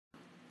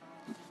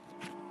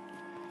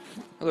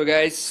Hello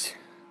guys,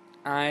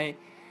 I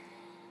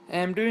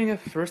am doing a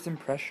first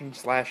impression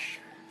slash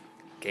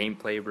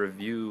gameplay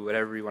review,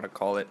 whatever you want to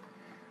call it,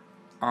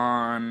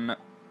 on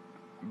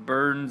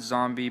Burn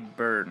Zombie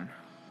Burn.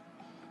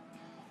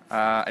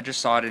 I just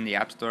saw it in the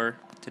App Store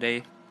today,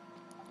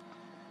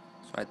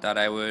 so I thought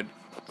I would.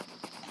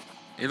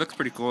 It looks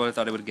pretty cool. I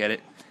thought I would get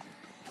it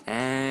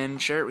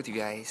and share it with you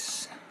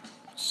guys.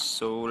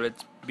 So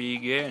let's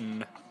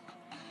begin.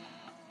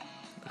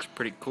 Looks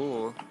pretty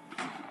cool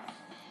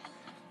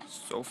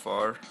so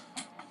far.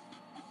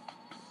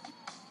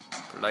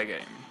 Play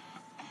game.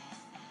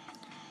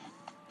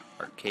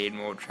 Arcade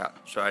mode,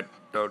 so I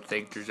don't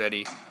think there's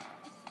any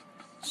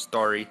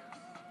story.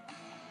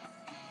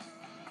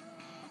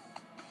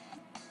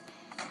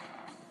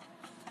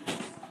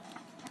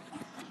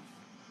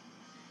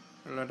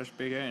 Let us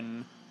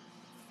begin.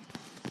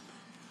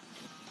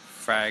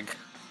 Fag.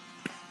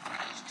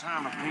 It's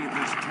time to paint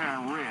this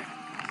town red.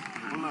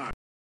 Blood.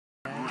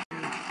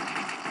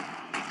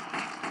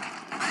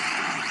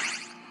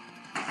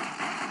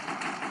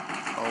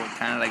 Oh, it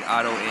kind of like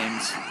auto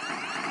aims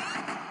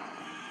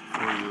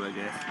for you, I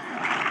guess.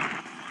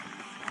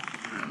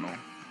 I don't know.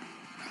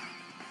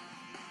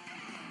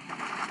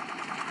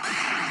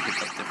 Pick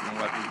up different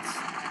weapons.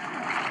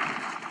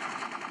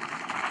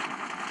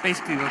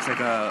 Basically looks like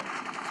a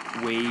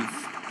wave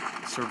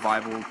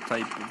survival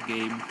type of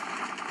game.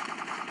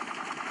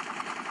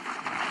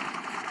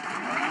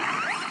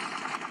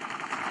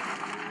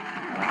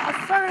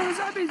 Ah, fire the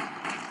zombies!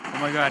 Oh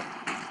my god.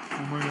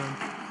 Oh my god.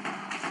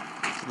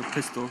 With a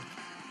pistol.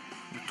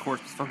 With a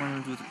torch. What the fuck am I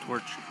gonna do with a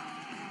torch?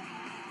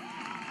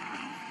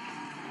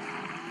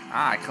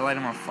 Ah, I can light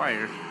them on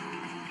fire.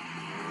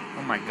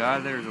 Oh my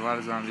god, there's a lot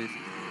of zombies.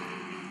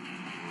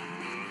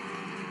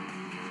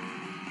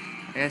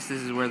 I guess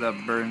this is where the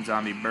burn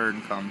zombie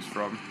burn comes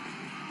from.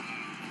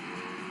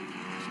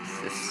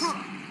 Jesus.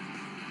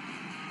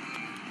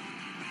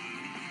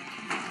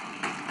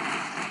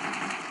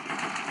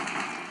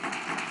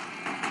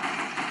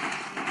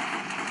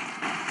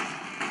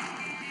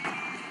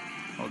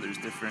 Oh, there's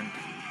different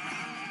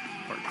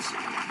parts.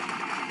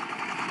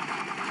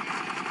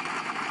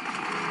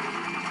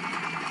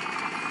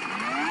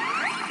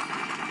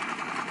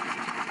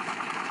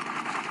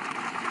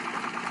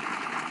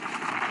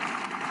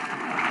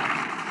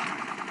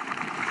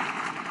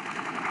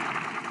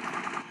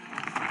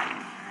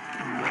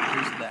 What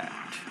is that?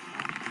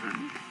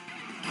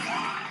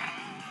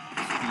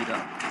 Speed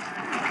up.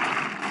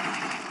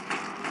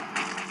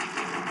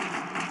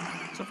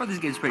 So far this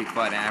game's pretty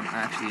fun. I'm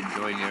actually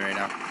enjoying it right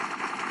now.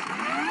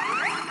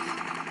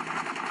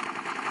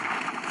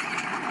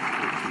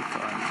 Pretty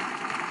fun.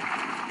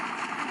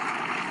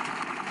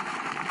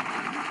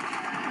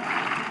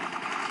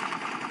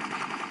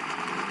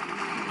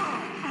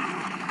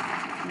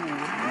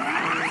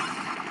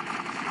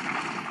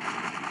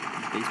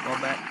 Baseball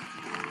bat.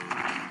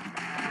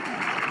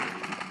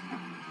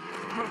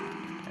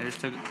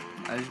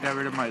 I just got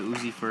rid of my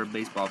Uzi for a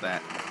baseball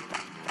bat.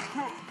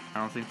 I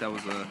don't think that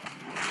was a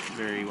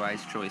very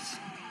wise choice.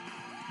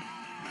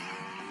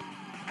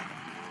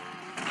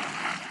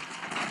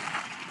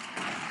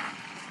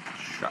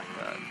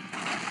 Shotgun.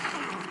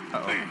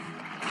 Uh-oh.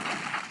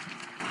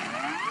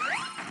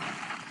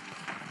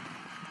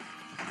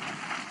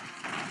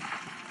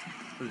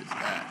 What is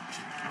that?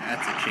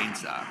 That's a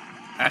chainsaw.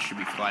 That should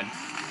be fun.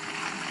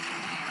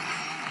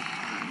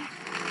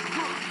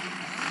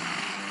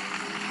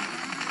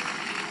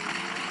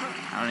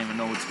 I don't even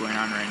know what's going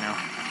on right now.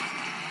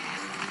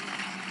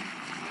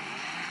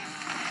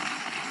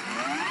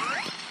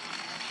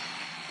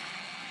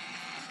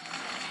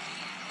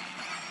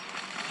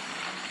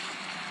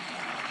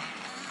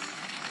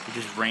 It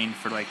just rained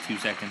for like 2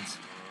 seconds.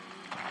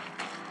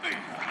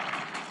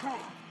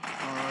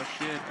 Oh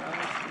shit, oh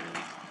shit.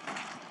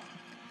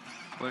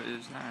 What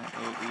is that?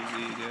 Oh,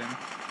 Uzi again.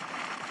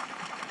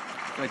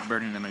 I feel like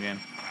burning them again.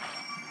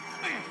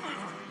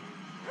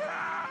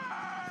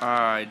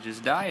 I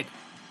just died.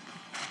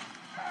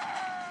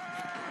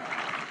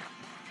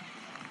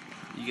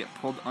 You get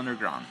pulled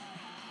underground.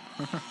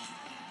 Oh,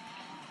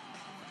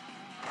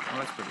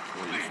 that's pretty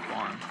cool. You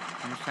spawn.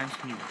 How much times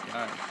can you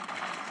die?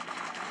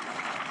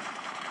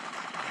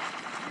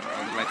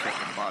 The lights are at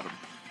the bottom.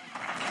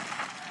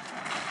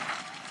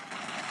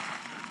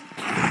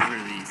 What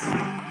are these?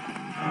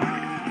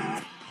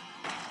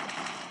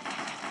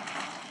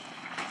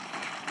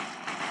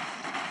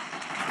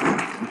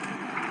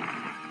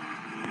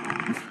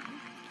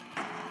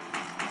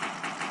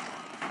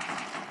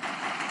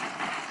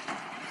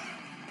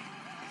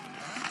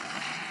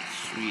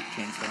 Sweet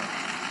chainsaw.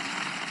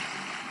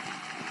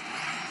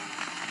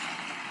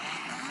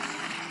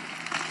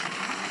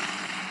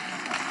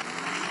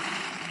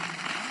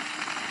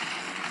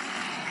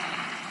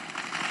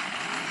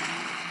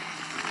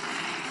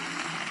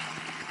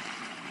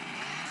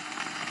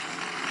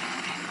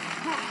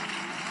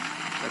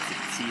 That's a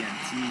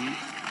TNT.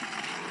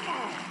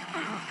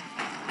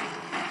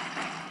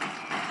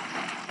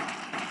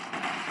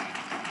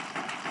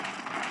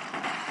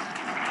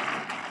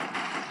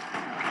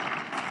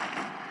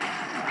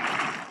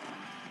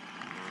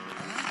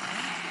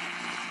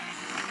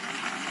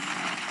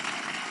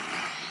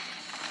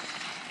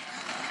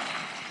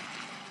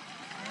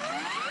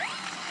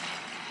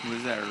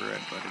 Where's that red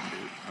button,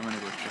 dude? I'm gonna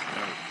go check it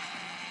out.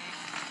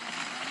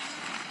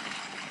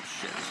 Oh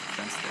shit, there's a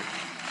fence there.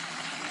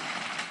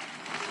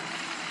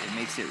 It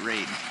makes it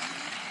rain.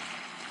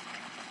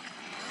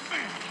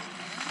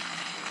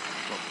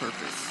 What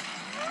purpose?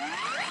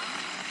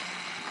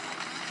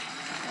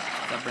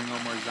 Does that bring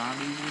out more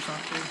zombies or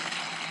something?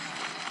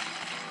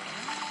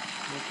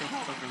 What the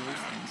fuck are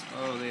those things?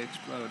 Oh, they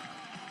explode.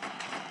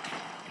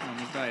 I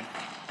almost died.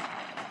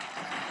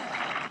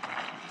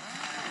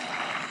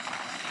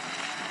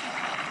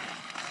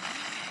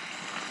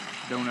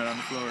 Donut on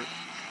the floor.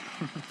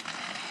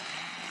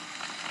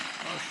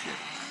 Oh shit.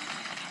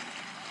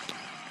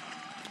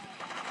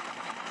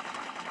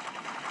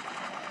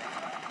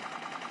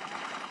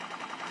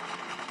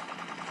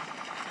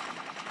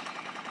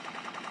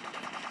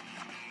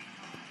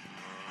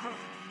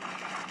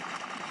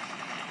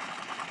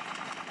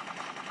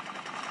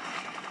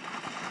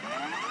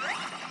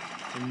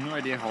 I have no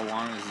idea how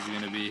long this is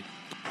going to be.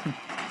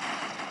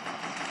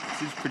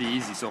 Seems pretty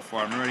easy so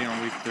far. I'm already on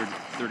week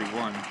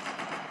 31.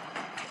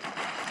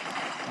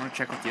 I want to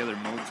check what the other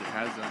modes it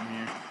has on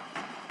here.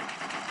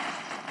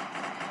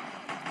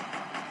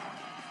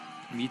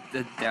 Meet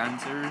the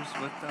dancers?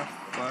 What the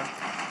fuck?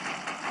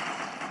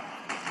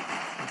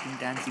 Fucking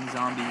dancing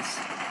zombies.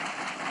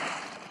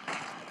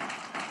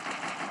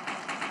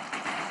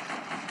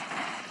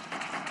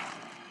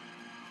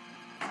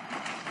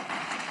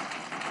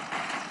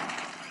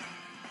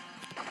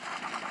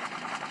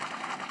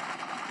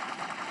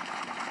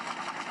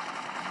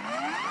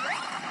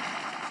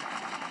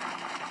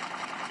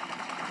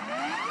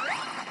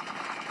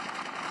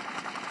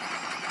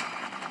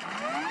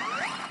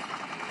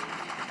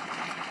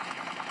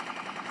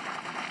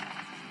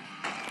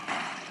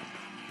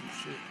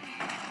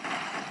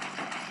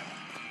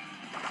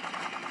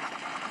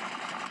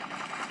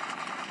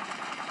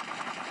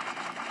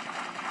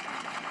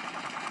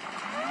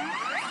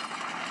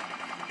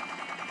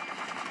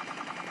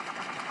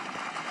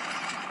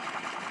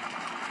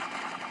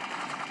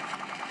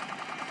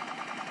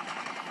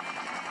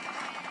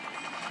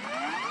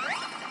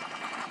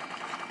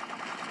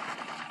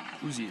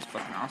 Uzi is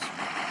fucking awesome.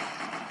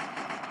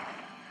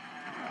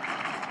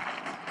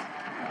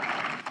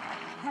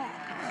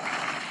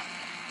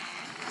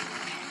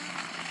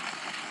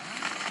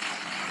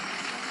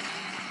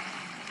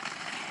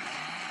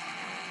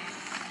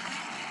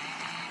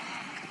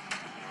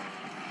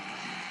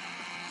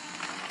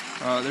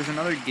 There's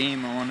another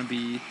game I want to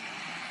be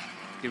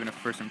giving a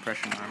first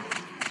impression on.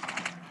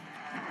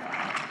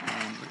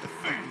 What the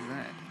fuck is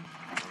that?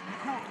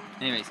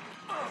 Anyways,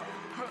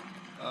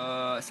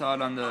 I saw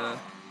it on the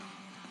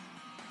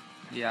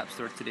App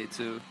Store today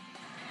too.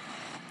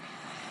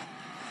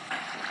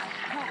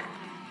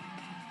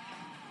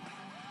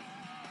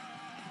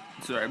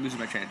 Sorry, I'm losing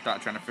my train of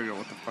thought trying to figure out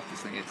what the fuck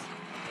this thing is.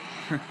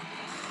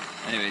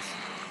 Anyways,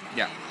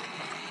 yeah.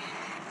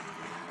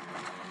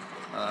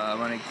 I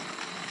want to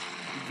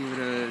give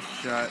it a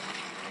shot.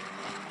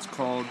 It's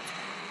called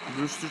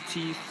Rooster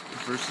Teeth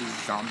versus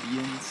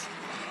Zombians.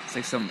 It's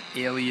like some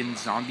alien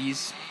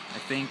zombies, I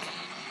think.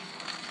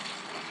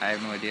 I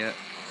have no idea.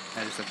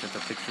 I just looked at the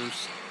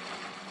pictures.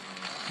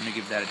 I'm gonna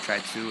give that a try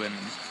too and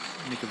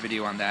make a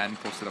video on that and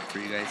post it up for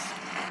you guys.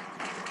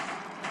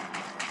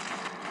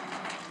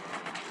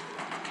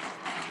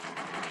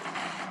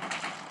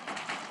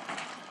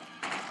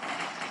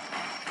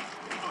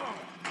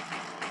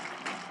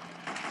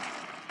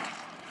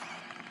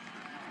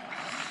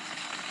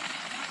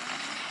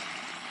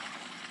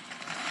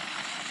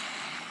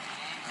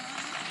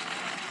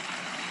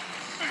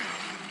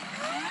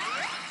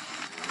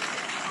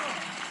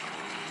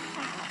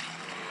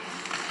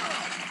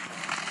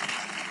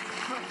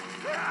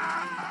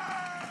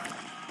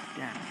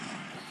 Damn.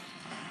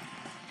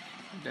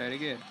 Died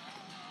again.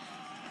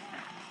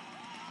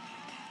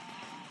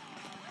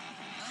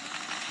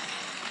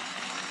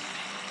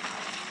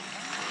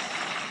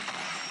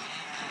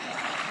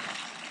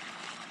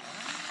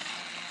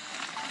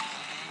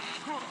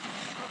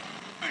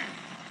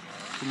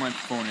 Put my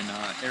phone in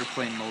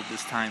airplane mode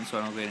this time so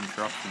I don't get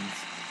interruptions.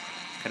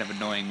 Kind of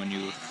annoying when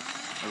you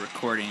are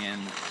recording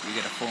and you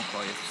get a phone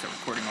call, you have to start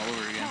recording all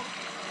over again.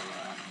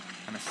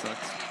 Kinda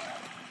sucks.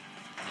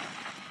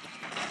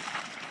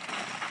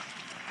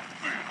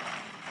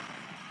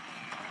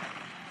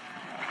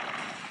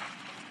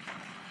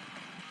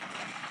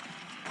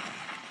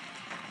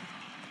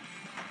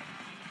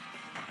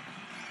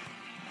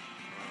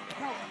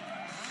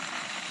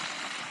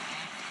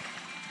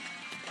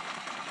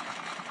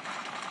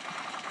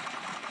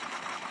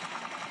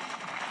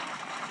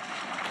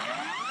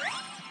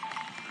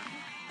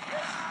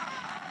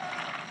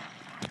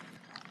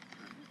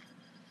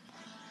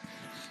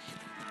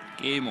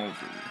 Game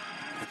over.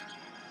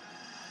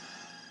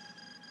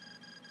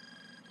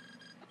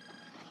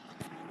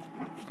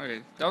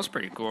 Okay, that was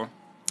pretty cool.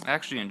 I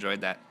actually enjoyed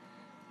that.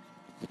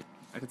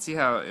 I could see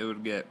how it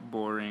would get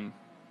boring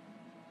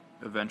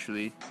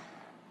eventually,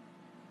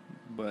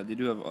 but they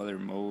do have other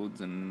modes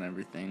and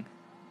everything.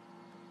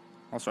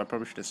 Also, I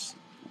probably should have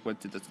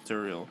went to the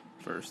tutorial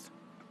first.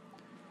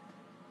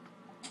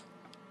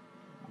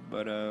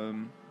 But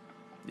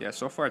yeah,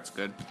 so far it's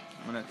good.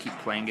 I'm gonna keep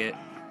playing it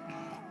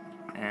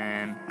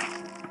and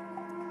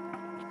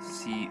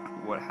see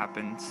what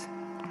happens.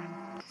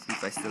 See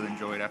if I still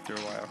enjoy it after a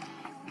while.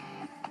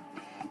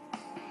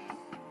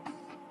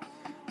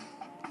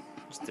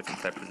 Just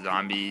different types of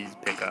zombies,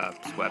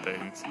 pickups,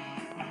 weapons.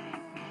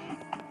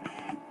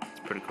 It's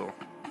pretty cool.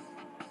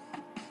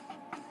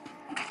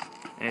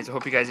 Anyways, I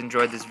hope you guys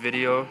enjoyed this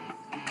video.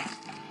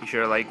 Be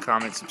sure to like,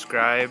 comment,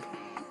 subscribe.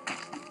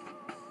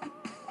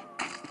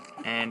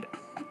 And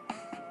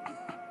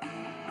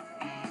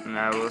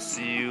I will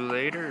see you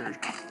later.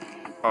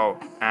 Oh,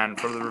 and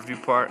for the review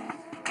part,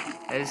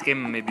 this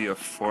game may be a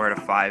 4 out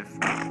of 5.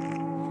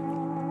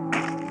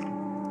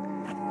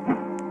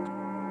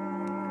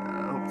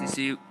 Hope to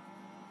see you.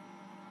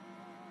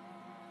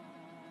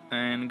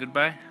 And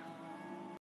goodbye.